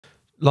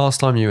last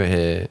time you were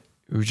here,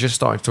 we were just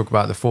starting to talk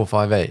about the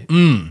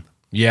 458.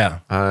 Yeah.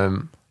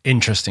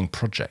 Interesting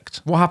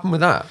project. What happened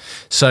with that?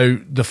 So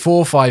the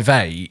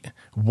 458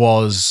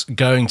 was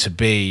going to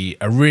be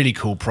a really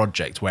cool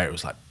project where it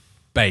was like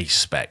base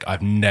spec.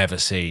 I've never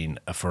seen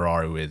a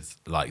Ferrari with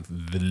like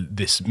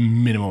this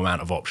minimal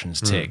amount of options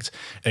ticked.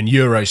 And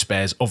Euro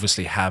spares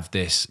obviously have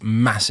this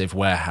massive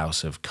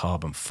warehouse of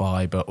carbon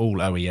fiber, all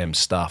OEM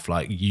stuff,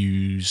 like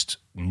used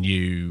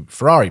new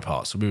Ferrari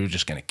parts. So we were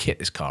just going to kit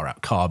this car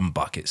out, carbon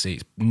bucket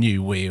seats,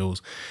 new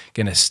wheels,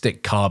 going to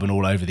stick carbon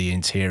all over the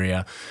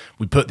interior.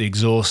 We put the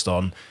exhaust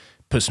on,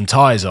 put some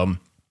tyres on,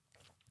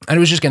 and it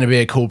was just going to be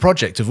a cool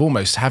project of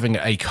almost having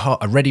a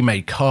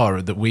ready-made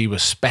car that we were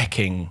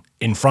speccing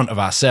in front of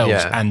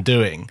ourselves and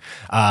doing.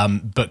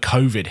 But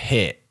COVID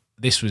hit.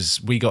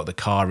 We got the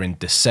car in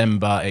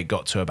December. It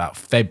got to about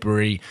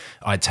February.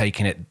 I'd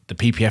taken it. The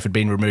PPF had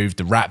been removed.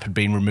 The wrap had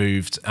been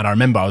removed. And I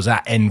remember I was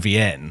at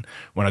NVN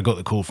when I got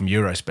the call from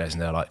Eurospares,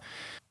 and they're like,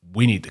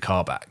 "We need the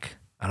car back."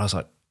 And I was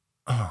like,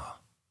 "Oh,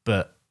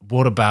 but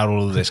what about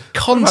all of this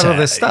content? All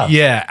this stuff?"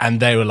 Yeah.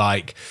 And they were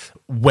like,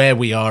 "Where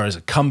we are as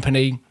a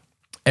company,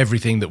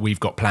 everything that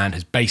we've got planned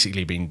has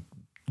basically been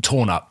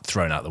torn up,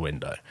 thrown out the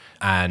window."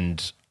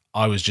 And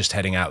I was just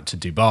heading out to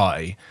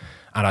Dubai,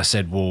 and I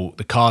said, well,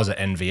 the car's at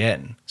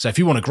NVN. So if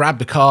you want to grab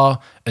the car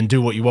and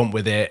do what you want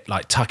with it,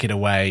 like tuck it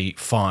away,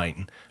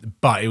 fine.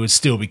 But it would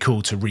still be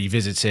cool to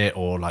revisit it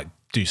or like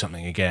do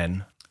something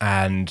again.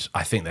 And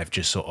I think they've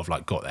just sort of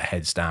like got their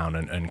heads down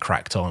and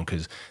cracked on,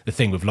 because the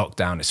thing with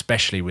lockdown,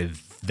 especially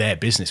with their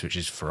business, which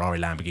is Ferrari,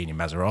 Lamborghini,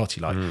 Maserati,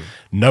 like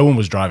no one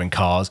was driving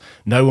cars,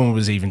 no one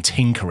was even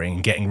tinkering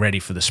and getting ready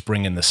for the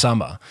spring and the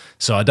summer.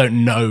 So I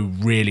don't know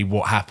really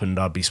what happened.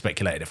 I'd be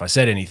speculating if I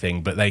said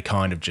anything, but they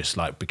kind of just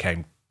like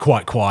became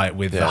quite quiet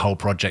with the whole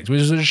project, which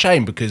was a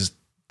shame because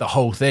the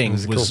whole thing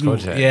was cool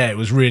project. Yeah, it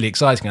was really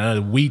exciting. I know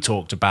that we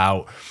talked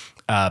about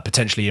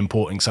potentially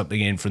importing something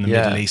in from the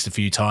Middle East a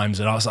few times,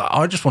 and I was like,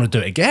 I just want to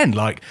do it again.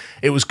 Like,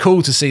 it was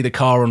cool to see the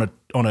car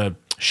on a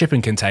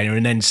shipping container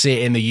and then see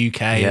it in the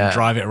UK and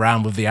drive it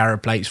around with the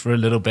Arab plates for a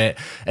little bit,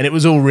 and it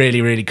was all really,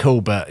 really cool.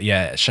 But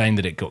yeah, shame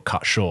that it got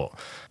cut short,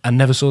 and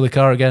never saw the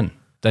car again.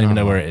 Don't even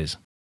know where it is.